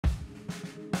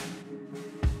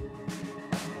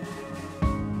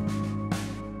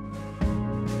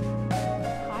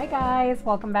guys,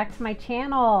 welcome back to my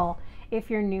channel. If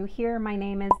you're new here, my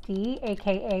name is Dee,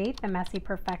 aka The Messy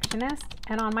Perfectionist,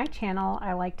 and on my channel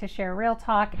I like to share real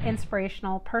talk,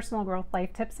 inspirational, personal growth,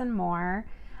 life tips, and more.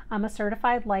 I'm a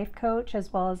certified life coach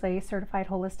as well as a certified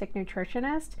holistic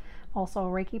nutritionist, also a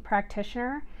Reiki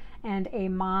practitioner, and a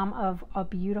mom of a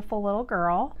beautiful little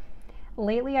girl.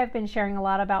 Lately, I've been sharing a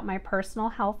lot about my personal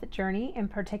health journey, and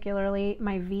particularly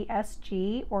my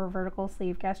VSG or vertical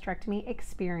sleeve gastrectomy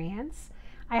experience.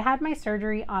 I had my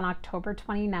surgery on October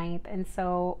 29th, and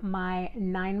so my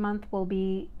 9-month will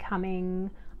be coming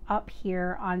up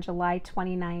here on July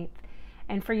 29th.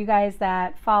 And for you guys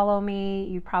that follow me,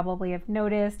 you probably have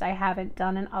noticed I haven't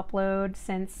done an upload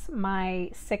since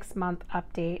my 6-month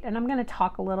update, and I'm going to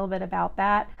talk a little bit about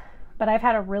that. But I've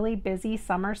had a really busy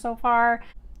summer so far.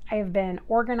 I've been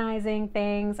organizing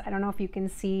things. I don't know if you can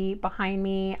see behind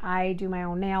me, I do my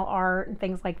own nail art and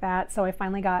things like that. So I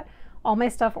finally got all my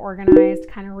stuff organized,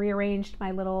 kind of rearranged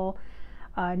my little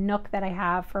nook that I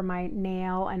have for my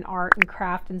nail and art and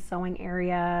craft and sewing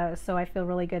area. So I feel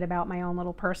really good about my own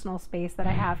little personal space that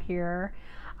I have here.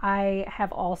 I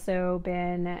have also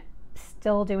been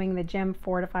still doing the gym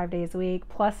 4 to 5 days a week,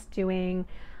 plus doing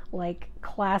like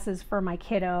classes for my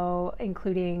kiddo,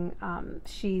 including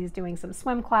she's doing some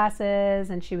swim classes,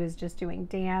 and she was just doing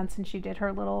dance, and she did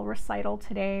her little recital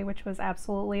today, which was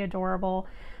absolutely adorable.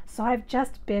 So I've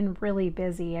just been really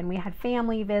busy, and we had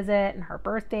family visit and her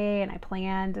birthday, and I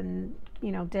planned and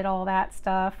did all that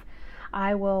stuff.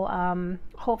 I will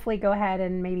hopefully go ahead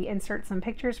and maybe insert some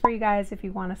pictures for you guys if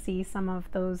you want to see some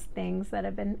of those things that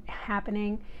have been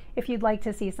happening, if you'd like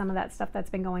to see some of that stuff that's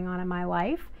been going on in my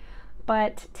life.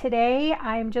 But today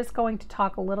I'm just going to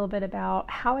talk a little bit about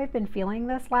how I've been feeling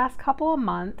this last couple of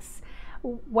months,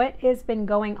 what has been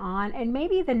going on, and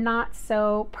maybe the not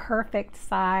so perfect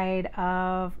side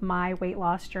of my weight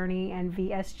loss journey and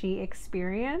VSG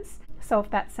experience. So if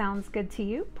that sounds good to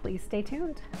you, please stay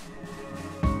tuned.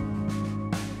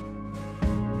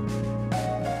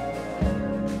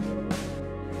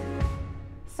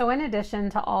 So in addition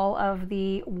to all of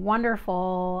the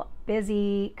wonderful,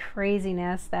 busy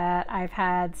craziness that I've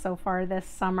had so far this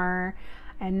summer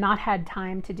and not had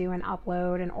time to do an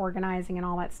upload and organizing and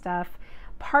all that stuff,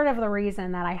 part of the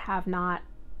reason that I have not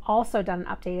also done an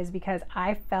update is because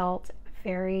I felt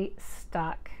very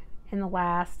stuck in the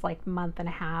last month and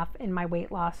a half in my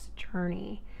weight loss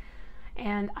journey.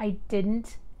 And I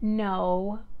didn't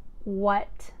know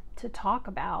what to talk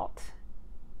about.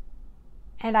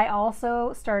 And I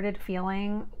also started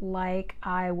feeling like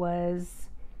I was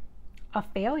a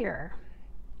failure,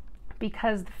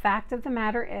 because the fact of the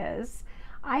matter is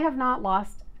I have not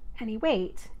lost any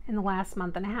weight in the last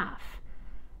month and a half.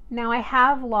 Now I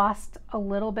have lost a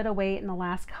little bit of weight in the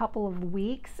last couple of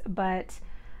weeks, but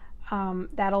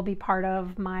that'll be part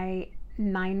of my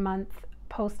 9-month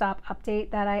post-op update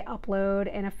that I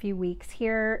upload in a few weeks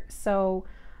here. So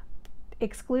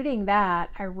excluding that,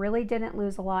 I really didn't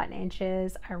lose a lot in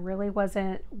inches. I really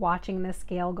wasn't watching the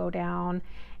scale go down.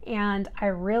 And I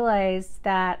realized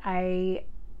that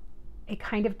it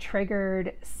kind of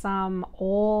triggered some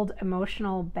old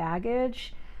emotional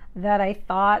baggage that I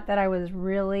thought that I was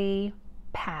really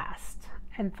past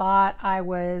and thought I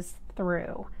was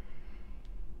through.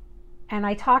 And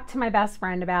I talked to my best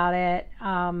friend about it,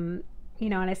 and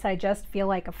I said, I just feel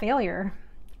like a failure.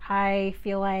 I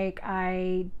feel like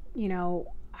I've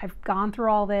gone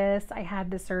through all this, I had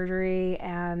the surgery,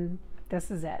 and this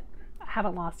is it. I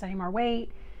haven't lost any more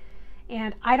weight,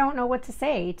 and I don't know what to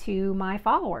say to my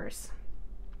followers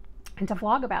and to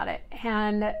vlog about it.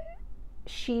 And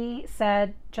she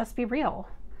said, just be real.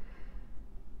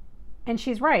 And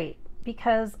she's right,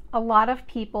 because a lot of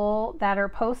people that are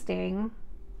posting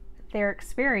their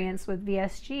experience with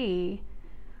VSG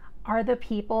are the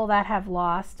people that have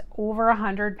lost over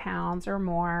 100 pounds or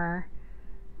more.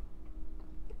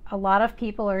 A lot of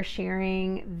people are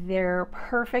sharing their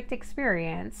perfect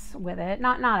experience with it.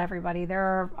 Not everybody. There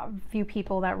are a few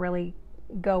people that really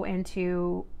go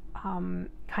into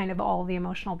kind of all the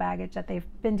emotional baggage that they've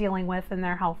been dealing with in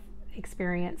their health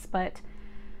experience. But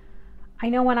I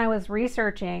know when I was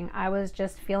researching, I was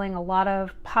just feeling a lot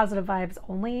of positive vibes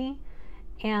only.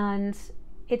 And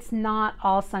it's not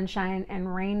all sunshine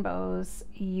and rainbows.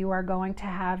 You are going to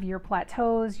have your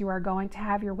plateaus. You are going to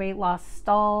have your weight loss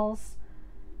stalls.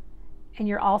 And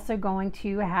you're also going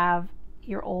to have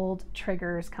your old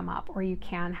triggers come up, or you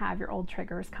can have your old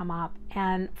triggers come up.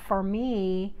 And for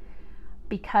me,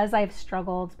 because I've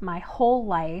struggled my whole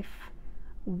life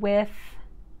with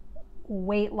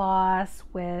weight loss,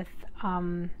 with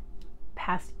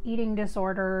past eating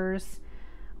disorders,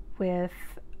 with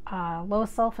low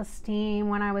self-esteem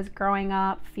when I was growing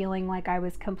up, feeling like I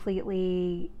was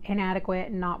completely inadequate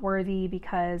and not worthy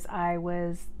because I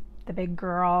was the big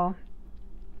girl.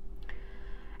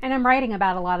 And I'm writing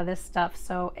about a lot of this stuff.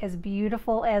 So as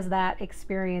beautiful as that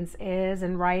experience is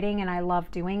in writing, and I love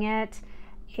doing it,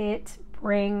 it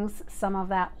brings some of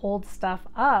that old stuff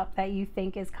up that you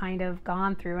think is kind of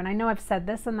gone through. And I know I've said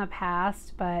this in the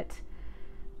past, but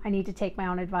I need to take my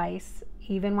own advice.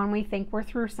 Even when we think we're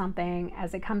through something,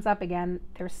 as it comes up again,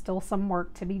 there's still some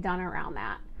work to be done around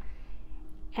that.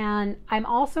 And I'm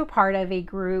also part of a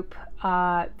group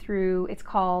through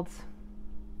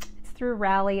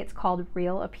Rally. It's called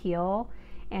Real Appeal,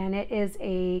 and it is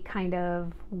a kind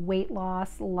of weight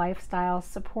loss lifestyle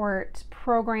support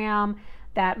program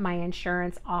that my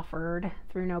insurance offered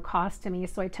through no cost to me.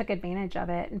 So I took advantage of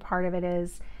it, and part of it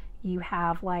is you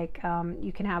have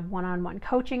you can have one-on-one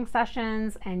coaching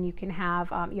sessions, and you can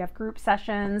have you have group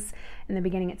sessions. In the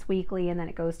beginning it's weekly, and then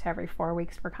it goes to every 4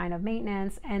 weeks for kind of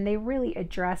maintenance, and they really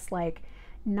address like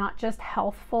not just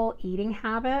healthful eating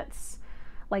habits,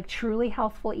 like truly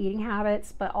healthful eating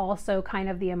habits, but also kind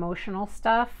of the emotional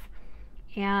stuff.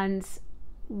 And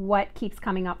what keeps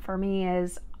coming up for me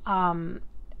is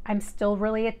I'm still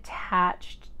really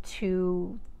attached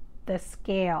to the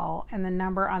scale and the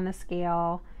number on the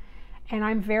scale. And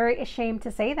I'm very ashamed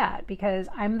to say that, because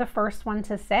I'm the first one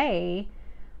to say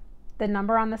the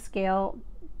number on the scale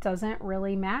doesn't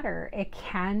really matter. It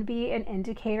can be an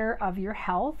indicator of your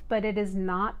health, but it is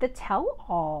not the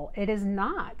tell-all. It is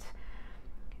not.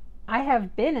 I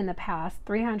have been in the past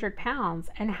 300 pounds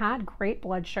and had great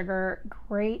blood sugar,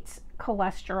 great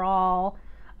cholesterol,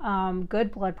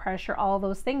 good blood pressure, all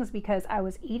those things, because I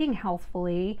was eating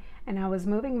healthfully and I was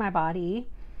moving my body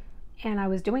and I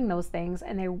was doing those things,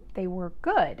 and they were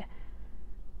good.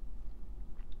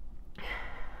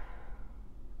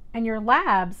 And your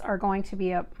labs are going to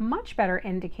be a much better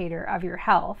indicator of your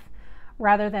health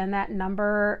rather than that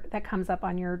number that comes up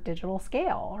on your digital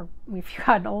scale, or if you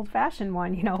got an old-fashioned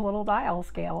one, a little dial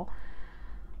scale.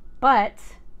 But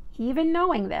even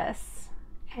knowing this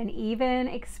and even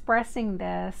expressing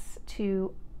this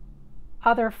to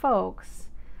other folks,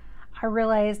 I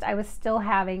realized I was still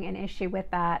having an issue with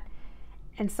that.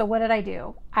 And so what did I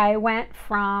do? I went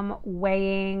from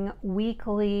weighing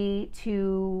weekly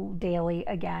to daily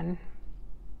again,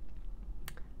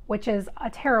 which is a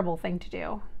terrible thing to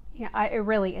do. Yeah, it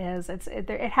really is. It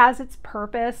has its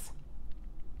purpose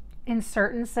in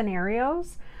certain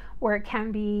scenarios where it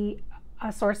can be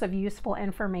a source of useful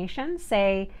information.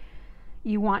 Say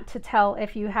you want to tell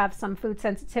if you have some food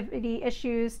sensitivity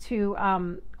issues to,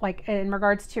 like in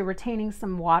regards to retaining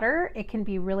some water, it can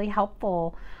be really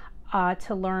helpful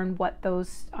to learn what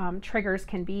those triggers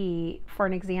can be. For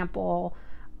an example,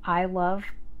 I love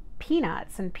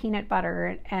peanuts and peanut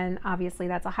butter, and obviously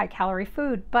that's a high calorie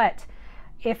food, but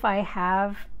if I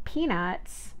have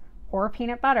peanuts or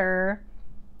peanut butter,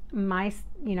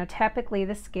 typically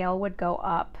the scale would go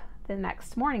up the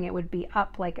next morning. It would be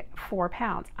up like 4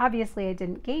 pounds. Obviously I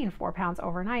didn't gain 4 pounds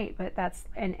overnight, but that's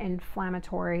an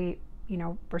inflammatory,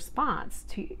 response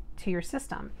to your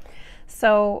system.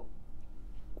 So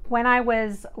when I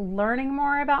was learning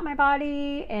more about my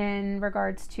body in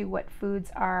regards to what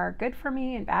foods are good for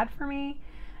me and bad for me,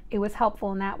 it was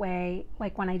helpful in that way,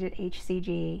 like when I did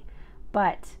HCG.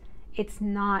 But it's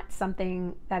not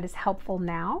something that is helpful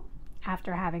now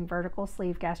after having vertical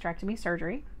sleeve gastrectomy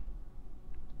surgery.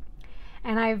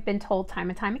 And I've been told time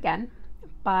and time again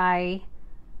by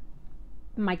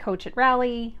my coach at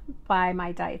Rally, by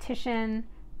my dietitian,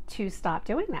 to stop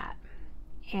doing that.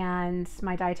 And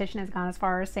my dietitian has gone as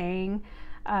far as saying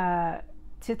to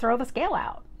throw the scale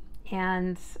out.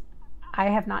 And I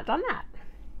have not done that.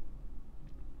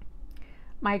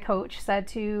 My coach said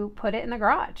to put it in the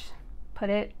garage, put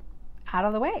it out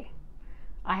of the way.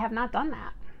 I have not done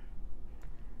that.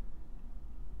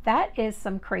 That is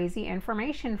some crazy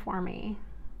information for me.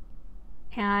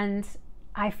 And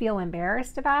I feel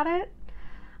embarrassed about it.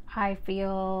 I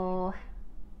feel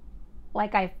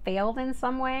like I failed in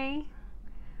some way.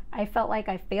 I felt like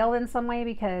I failed in some way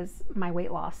because my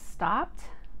weight loss stopped.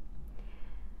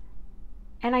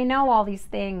 And I know all these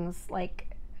things, like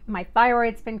my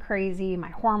thyroid's been crazy, my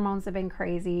hormones have been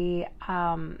crazy.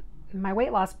 My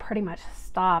weight loss pretty much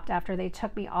stopped after they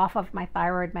took me off of my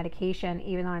thyroid medication,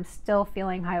 even though I'm still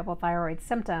feeling hypothyroid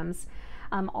symptoms.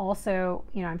 Also,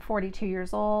 I'm 42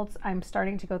 years old. I'm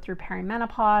starting to go through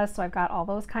perimenopause, so I've got all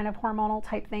those kind of hormonal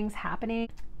type things happening.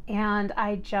 And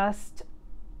I just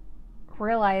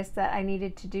realized that I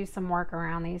needed to do some work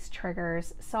around these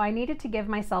triggers. So I needed to give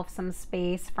myself some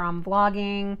space from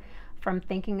vlogging, from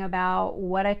thinking about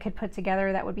what I could put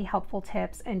together that would be helpful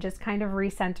tips and just kind of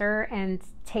recenter and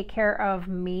take care of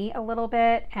me a little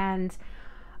bit, and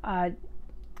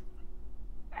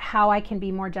how I can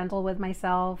be more gentle with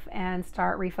myself and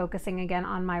start refocusing again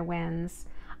on my wins.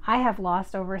 I have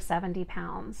lost over 70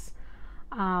 pounds.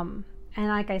 And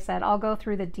like I said, I'll go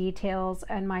through the details,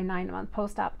 and my 9-month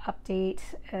post-op update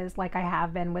is like I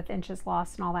have been with inches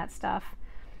lost and all that stuff.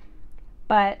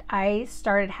 But I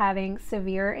started having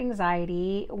severe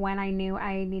anxiety when I knew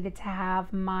I needed to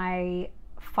have my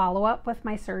follow-up with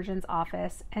my surgeon's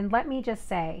office. And let me just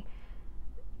say,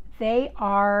 they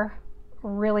are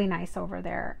really nice over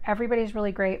there. Everybody's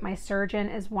really great. My surgeon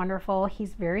is wonderful.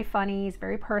 He's very funny. He's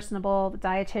very personable. The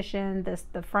dietitian,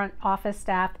 the front office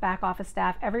staff, the back office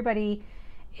staff, everybody,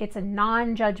 it's a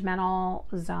non-judgmental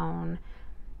zone.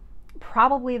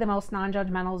 Probably the most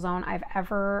non-judgmental zone I've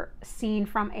ever seen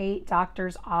from a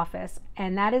doctor's office.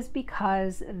 And that is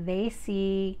because they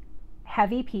see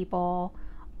heavy people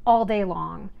all day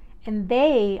long. And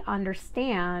they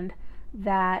understand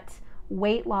that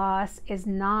weight loss is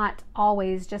not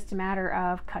always just a matter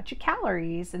of cut your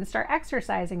calories and start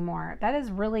exercising more. That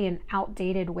is really an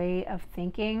outdated way of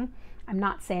thinking. I'm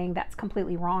not saying that's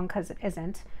completely wrong, because it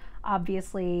isn't.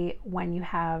 Obviously, when you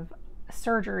have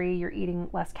surgery, you're eating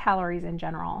less calories in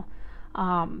general.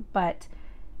 And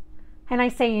I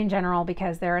say in general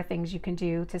because there are things you can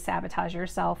do to sabotage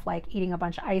yourself, like eating a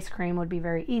bunch of ice cream would be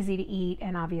very easy to eat,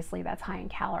 and obviously that's high in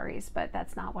calories, but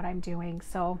that's not what I'm doing.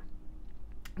 So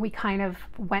we kind of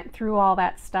went through all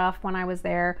that stuff when I was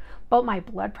there, but my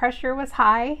blood pressure was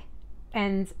high,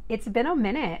 and it's been a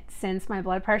minute since my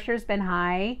blood pressure has been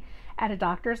high at a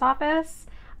doctor's office.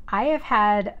 I have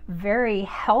had very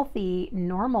healthy,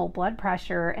 normal blood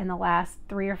pressure in the last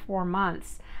 3 or 4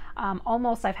 months.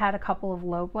 I've had a couple of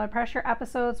low blood pressure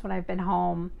episodes when I've been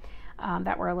home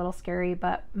that were a little scary,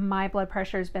 but my blood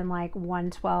pressure has been like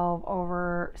 112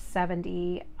 over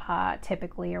 70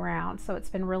 typically around. So it's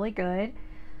been really good.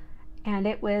 And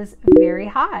it was very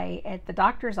high at the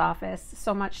doctor's office,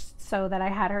 so much so that I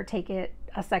had her take it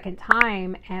a second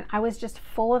time, and I was just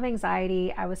full of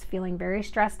anxiety. I was feeling very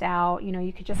stressed out. You know,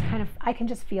 you could just I can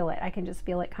just feel it. I can just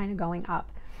feel it kind of going up.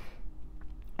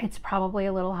 It's probably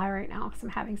a little high right now because I'm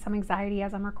having some anxiety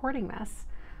as I'm recording this.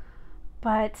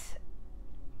 But,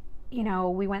 you know,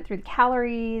 we went through the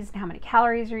calories and how many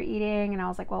calories you're eating, and I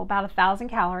was like, well, about 1,000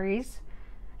 calories.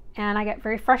 And I get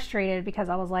very frustrated because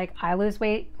I was like, I lose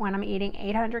weight when I'm eating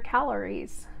 800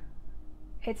 calories.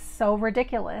 It's so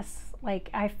ridiculous. Like,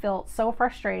 I feel so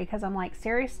frustrated because I'm like,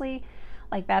 seriously?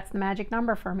 Like, that's the magic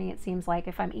number for me. It seems like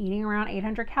if I'm eating around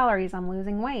 800 calories, I'm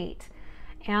losing weight.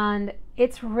 And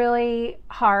it's really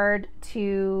hard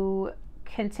to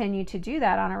continue to do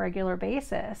that on a regular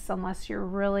basis unless you're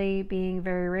really being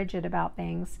very rigid about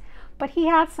things. But he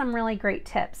had some really great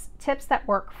tips that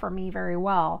work for me very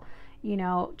well. You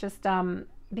know, just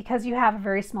because you have a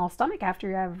very small stomach after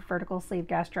you have vertical sleeve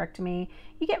gastrectomy,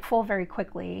 you get full very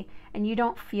quickly, and you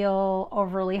don't feel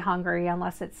overly hungry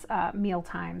unless it's meal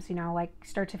times, you know, like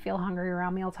start to feel hungry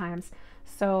around meal times.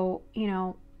 So, you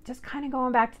know, just kind of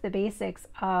going back to the basics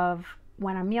of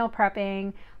when I'm meal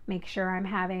prepping, make sure I'm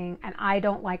having, and I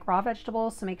don't like raw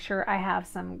vegetables, so make sure I have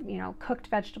some, you know, cooked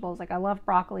vegetables. Like I love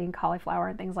broccoli and cauliflower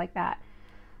and things like that.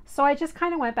 So I just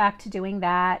kind of went back to doing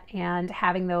that and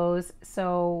having those.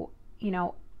 So, you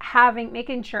know,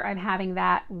 making sure I'm having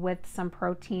that with some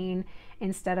protein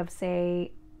instead of,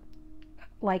 say,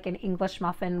 like an English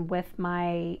muffin with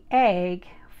my egg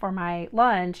for my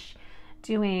lunch,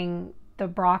 doing the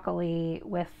broccoli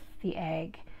with the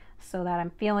egg so that I'm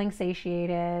feeling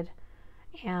satiated.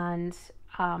 And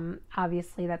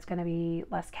obviously that's going to be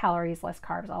less calories, less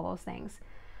carbs, all those things.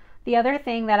 The other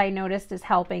thing that I noticed is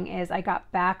helping is I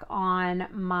got back on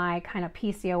my kind of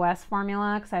PCOS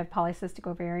formula because I have polycystic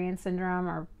ovarian syndrome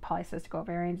or polycystic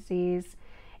ovarian disease,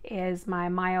 is my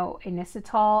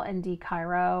myo-inositol and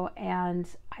D-chiro, and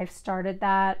I've started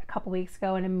that a couple weeks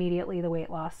ago, and immediately the weight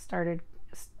loss started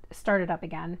up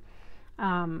again,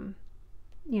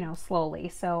 you know, slowly.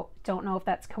 So don't know if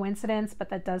that's coincidence, but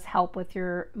that does help with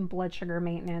your blood sugar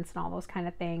maintenance and all those kind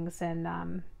of things.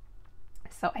 And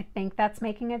so I think that's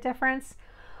making a difference,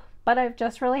 but I've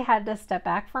just really had to step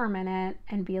back for a minute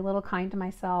and be a little kind to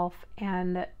myself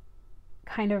and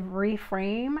kind of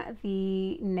reframe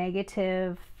the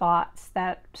negative thoughts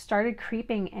that started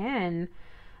creeping in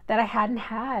that I hadn't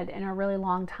had in a really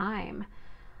long time.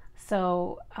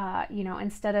 So, you know,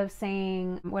 instead of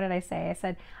saying, what did I say? I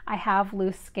said, I have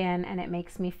loose skin and it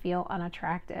makes me feel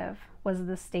unattractive, was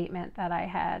the statement that I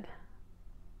had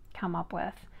come up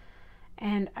with.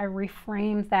 And I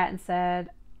reframed that and said,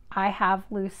 I have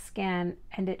loose skin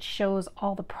and it shows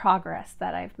all the progress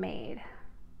that I've made.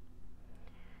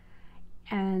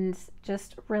 And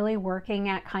just really working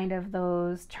at kind of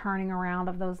those turning around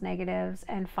of those negatives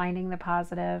and finding the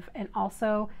positive. And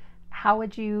also, how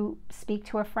would you speak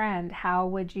to a friend? How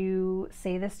would you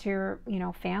say this to your,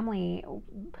 family?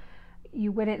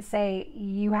 You wouldn't say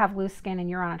you have loose skin and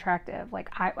you're unattractive. Like,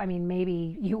 I mean,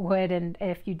 maybe you would, and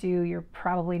if you do, you're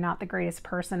probably not the greatest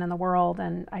person in the world,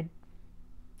 and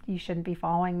you shouldn't be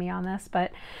following me on this,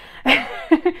 but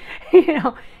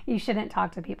you shouldn't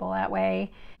talk to people that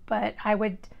way. But I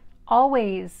would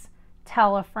always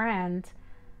tell a friend,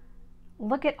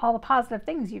 look at all the positive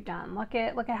things you've done. Look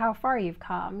at how far you've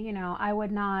come. I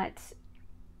would not,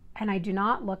 and I do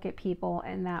not look at people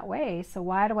in that way. So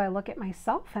why do I look at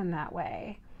myself in that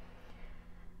way?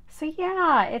 So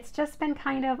yeah, it's just been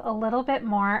kind of a little bit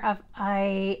more of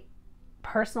a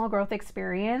personal growth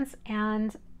experience,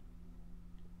 and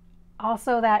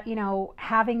also that,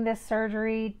 having this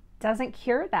surgery doesn't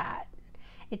cure that.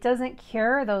 It doesn't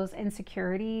cure those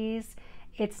insecurities.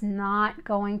 It's not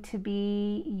going to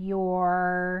be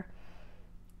your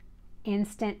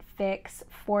instant fix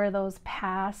for those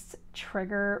past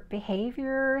trigger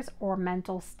behaviors or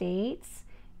mental states.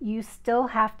 You still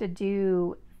have to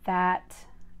do that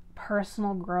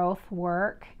personal growth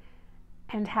work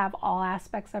and have all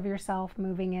aspects of yourself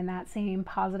moving in that same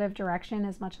positive direction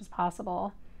as much as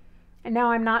possible. And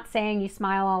no, I'm not saying you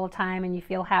smile all the time and you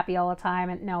feel happy all the time.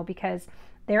 And no, because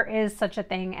there is such a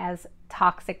thing as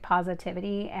toxic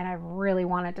positivity, and I really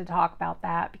wanted to talk about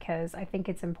that because I think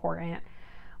it's important.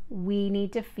 We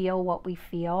need to feel what we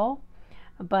feel,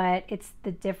 but it's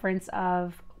the difference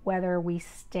of whether we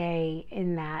stay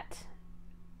in that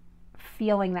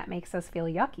feeling that makes us feel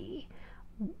yucky.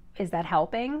 Is that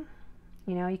helping?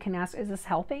 You can ask, is this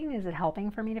helping? Is it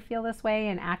helping for me to feel this way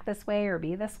and act this way or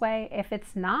be this way? If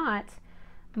it's not,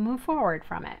 move forward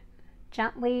from it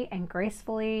gently and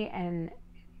gracefully, and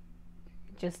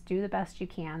just do the best you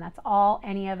can. That's all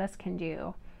any of us can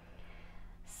do.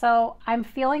 So I'm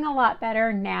feeling a lot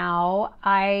better now.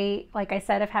 Like I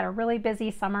said, I've had a really busy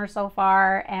summer so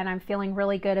far, and I'm feeling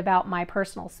really good about my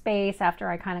personal space after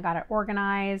I kind of got it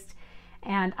organized.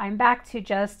 And I'm back to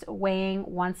just weighing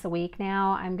once a week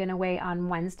now. I'm going to weigh on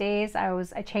Wednesdays.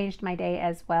 I changed my day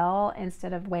as well,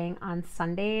 instead of weighing on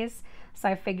Sundays. So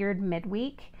I figured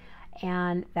midweek,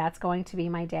 and that's going to be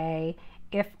my day.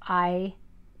 If I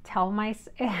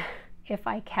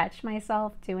catch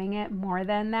myself doing it more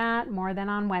than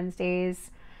on Wednesdays,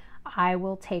 I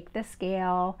will take the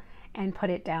scale and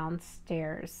put it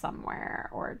downstairs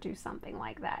somewhere or do something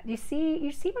like that. You see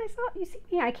myself, you see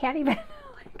me, I can't even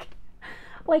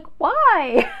like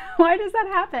why? Why does that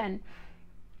happen?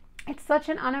 It's such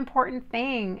an unimportant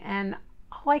thing, and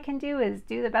all I can do is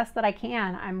do the best that I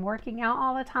can. I'm working out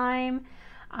all the time.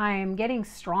 I'm getting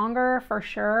stronger for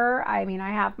sure. I mean, I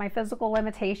have my physical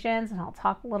limitations, and I'll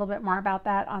talk a little bit more about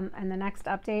that in the next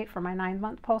update for my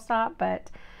 9-month post-op. But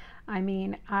I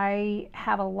mean, I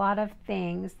have a lot of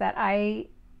things that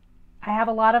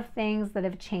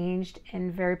have changed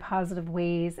in very positive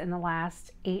ways in the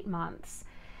last 8 months.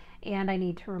 And I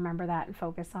need to remember that and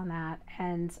focus on that.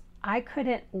 And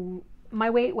my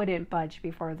weight wouldn't budge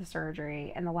before the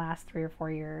surgery in the last 3 or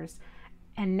 4 years.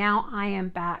 And now I am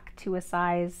back to a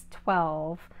size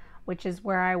 12, which is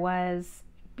where I was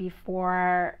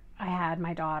before I had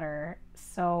my daughter.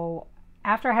 So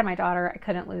after I had my daughter, I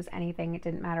couldn't lose anything. It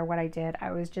didn't matter what I did. I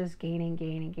was just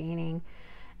gaining.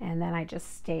 And then I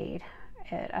just stayed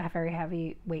at a very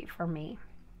heavy weight for me.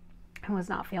 I was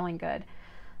not feeling good.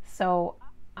 So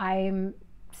I'm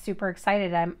super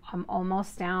excited. I'm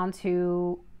almost down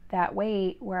to that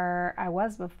weight where I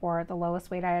was before, the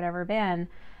lowest weight I had ever been.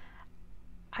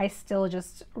 I still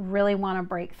just really want to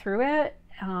break through it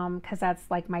because that's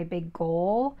like my big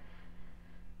goal.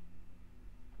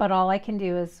 But all I can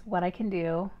do is what I can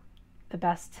do, the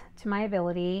best to my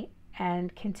ability,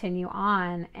 and continue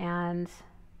on and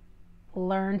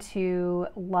learn to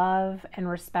love and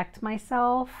respect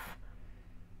myself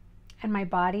and my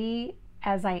body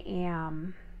as I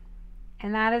am.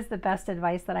 And that is the best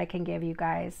advice that I can give you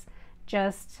guys.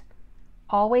 Just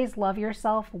always love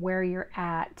yourself where you're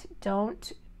at.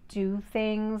 Don't do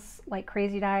things like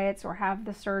crazy diets or have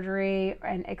the surgery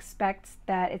and expect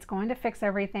that it's going to fix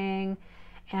everything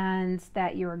and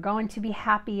that you're going to be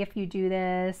happy if you do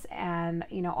this and,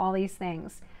 all these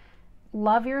things.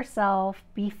 Love yourself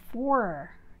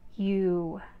before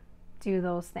you do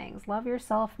those things. Love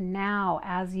yourself now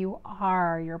as you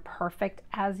are. You're perfect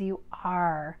as you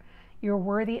are. You're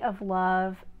worthy of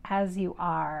love as you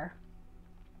are.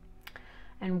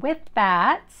 And with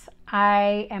that,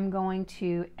 I am going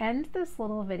to end this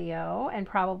little video and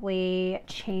probably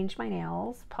change my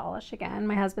nails, polish again.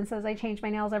 My husband says I change my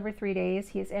nails every 3 days.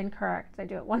 He is incorrect. I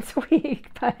do it once a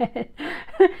week, but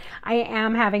I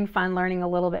am having fun learning a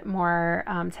little bit more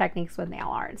techniques with nail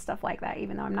art and stuff like that.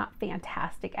 Even though I'm not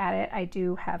fantastic at it, I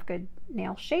do have good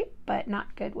nail shape, but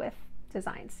not good with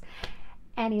designs.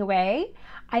 Anyway,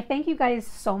 I thank you guys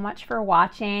so much for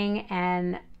watching,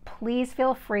 and please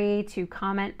feel free to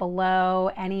comment below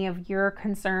any of your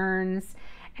concerns,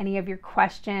 any of your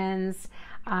questions.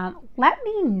 Let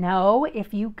me know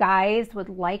if you guys would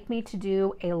like me to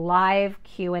do a live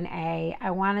Q&A.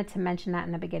 I wanted to mention that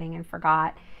in the beginning and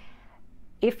forgot.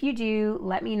 If you do,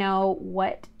 let me know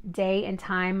what day and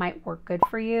time might work good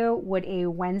for you. Would a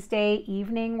Wednesday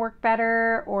evening work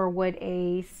better, or would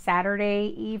a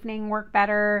Saturday evening work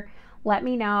better? Let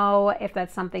me know if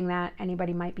that's something that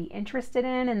anybody might be interested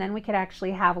in, and then we could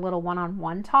actually have a little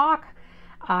one-on-one talk.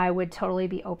 I would totally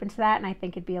be open to that, and I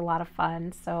think it'd be a lot of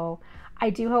fun. So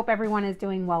I do hope everyone is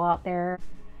doing well out there.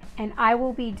 And I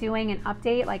will be doing an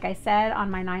update, like I said, on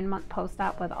my 9-month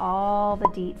post-op with all the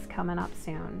deets coming up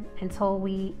soon. Until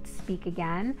we speak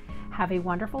again, have a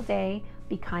wonderful day,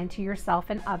 be kind to yourself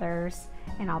and others,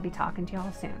 and I'll be talking to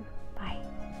y'all soon. Bye.